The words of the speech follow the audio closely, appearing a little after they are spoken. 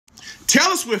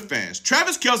Taylor Swift fans,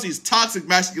 Travis Kelce's toxic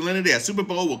masculinity at Super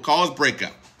Bowl will cause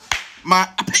breakup. My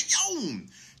opinion.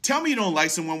 Tell me you don't like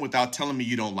someone without telling me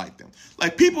you don't like them.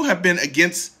 Like, people have been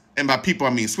against, and by people I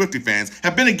mean Swiftie fans,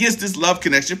 have been against this love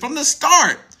connection from the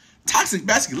start. Toxic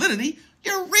masculinity?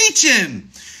 You're reaching.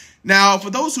 Now, for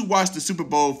those who watched the Super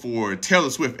Bowl for Taylor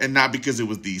Swift and not because it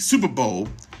was the Super Bowl,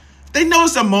 they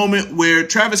noticed a moment where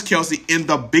Travis Kelce, in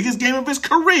the biggest game of his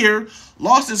career,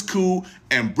 lost his cool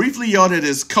and briefly yelled at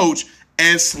his coach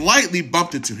and slightly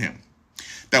bumped into him.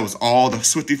 That was all the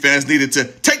Swiftie fans needed to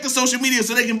take to social media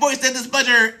so they can voice their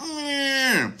displeasure.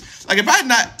 Like, if I had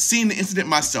not seen the incident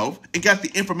myself and got the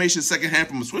information secondhand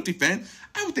from a Swiftie fan,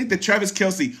 I would think that Travis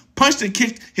Kelce punched and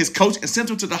kicked his coach and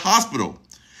sent him to the hospital.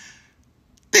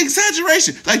 The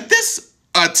exaggeration. Like, this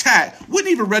attack wouldn't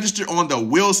even register on the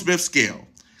Will Smith scale.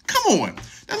 Come on.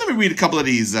 Now, let me read a couple of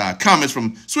these comments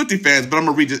from Swiftie fans, but I'm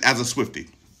going to read it as a Swiftie.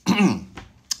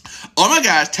 Oh my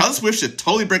gosh, Taylor Swift should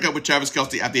totally break up with Travis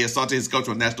Kelce after he assaulted his coach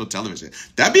on national television.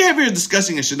 That behavior is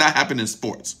disgusting and should not happen in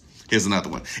sports. Here's another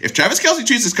one. If Travis Kelce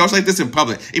treats his coach like this in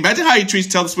public, imagine how he treats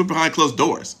Taylor Swift behind closed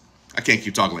doors. I can't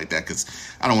keep talking like that because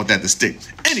I don't want that to stick.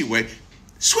 Anyway,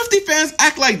 Swiftie fans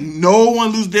act like no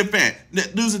one loses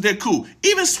their cool.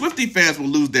 Even Swiftie fans will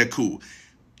lose their cool.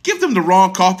 Give them the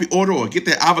wrong coffee order or get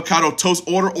their avocado toast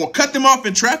order or cut them off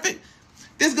in traffic.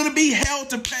 There's going to be hell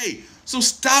to pay. So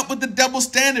stop with the double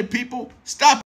standard, people. Stop.